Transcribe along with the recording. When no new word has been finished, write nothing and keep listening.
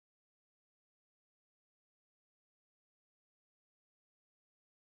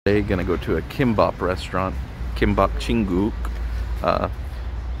Today gonna go to a Kimbap restaurant, Kimbap Chunguk.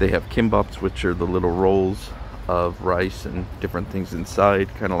 They have kimbaps, which are the little rolls of rice and different things inside,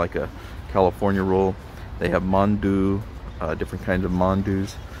 kind of like a California roll. They have mandu, different kinds of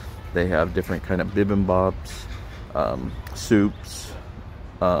mandus. They have different kind of bibimbaps, soups,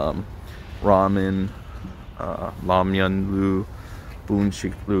 ramen, ramyun-lu,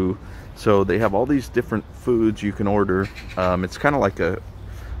 bunshik-lu. So they have all these different foods you can order. It's kind of like a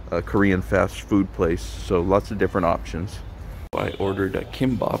Korean fast food place, so lots of different options. I ordered a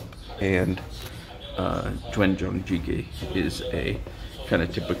kimbap, and doenjang jjigae is a kind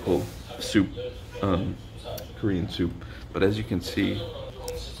of typical soup, Korean soup. But as you can see,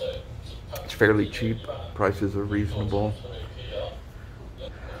 it's fairly cheap. Prices are reasonable.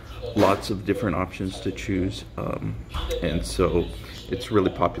 Lots of different options to choose, and so it's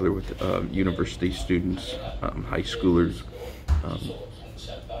really popular with university students, high schoolers.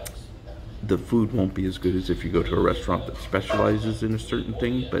 The food won't be as good as if you go to a restaurant that specializes in a certain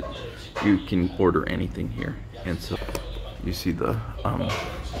thing, but you can order anything here. And so you see the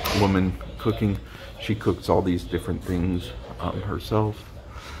woman cooking. She cooks all these different things herself,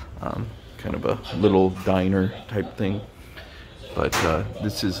 kind of a little diner type thing. But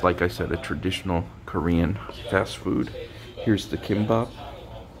this is, like I said, a traditional Korean fast food. Here's the kimbap.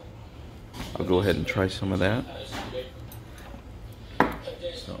 I'll go ahead and try some of that.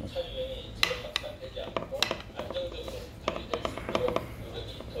 So.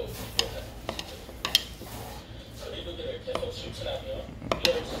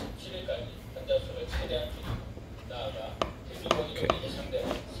 Okay,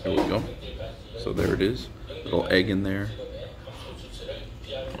 here we go. So there it is, little egg in there.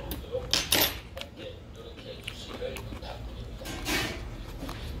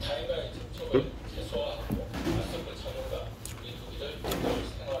 Good.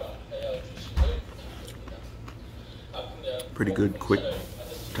 Pretty good, quick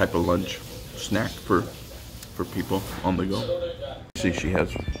type of lunch snack for people on the go. See, she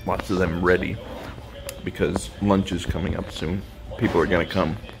has lots of them ready because lunch is coming up soon. People are gonna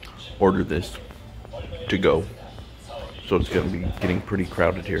come order this to go, so it's gonna be getting pretty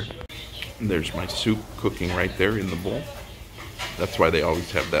crowded here. And there's my soup cooking right there in the bowl. That's why they always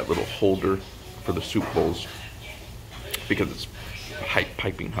have that little holder for the soup bowls, because it's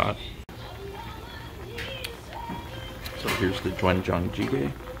piping hot. So here's the doenjang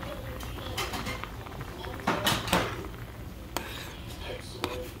jjigae.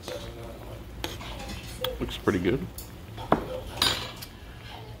 Looks pretty good.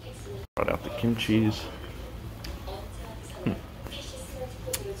 Brought out the kimchis.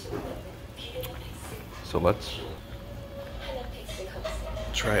 So let's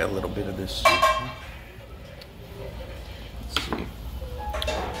try a little bit of this soup. Let's see.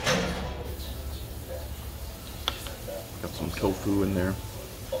 Got some tofu in there.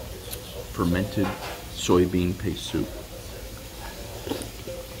 Fermented soybean paste soup.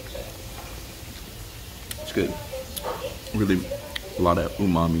 It's good. Really a lot of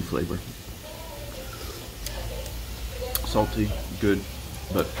umami flavor. Salty, good,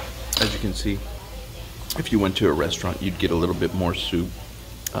 but as you can see, if you went to a restaurant, you'd get a little bit more soup.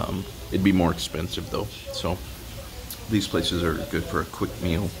 It'd be more expensive though. So these places are good for a quick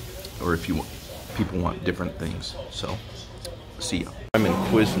meal, or if people want different things. So see ya. I'm in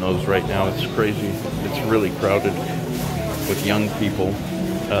Quiznos right now. It's crazy. It's really crowded with young people.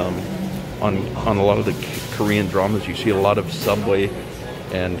 On a lot of the Korean dramas, you see a lot of Subway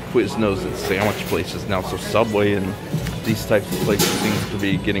and Quiznos and sandwich places now. So Subway and these types of places seems to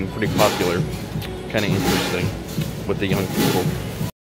be getting pretty popular. Kind of interesting with the young people.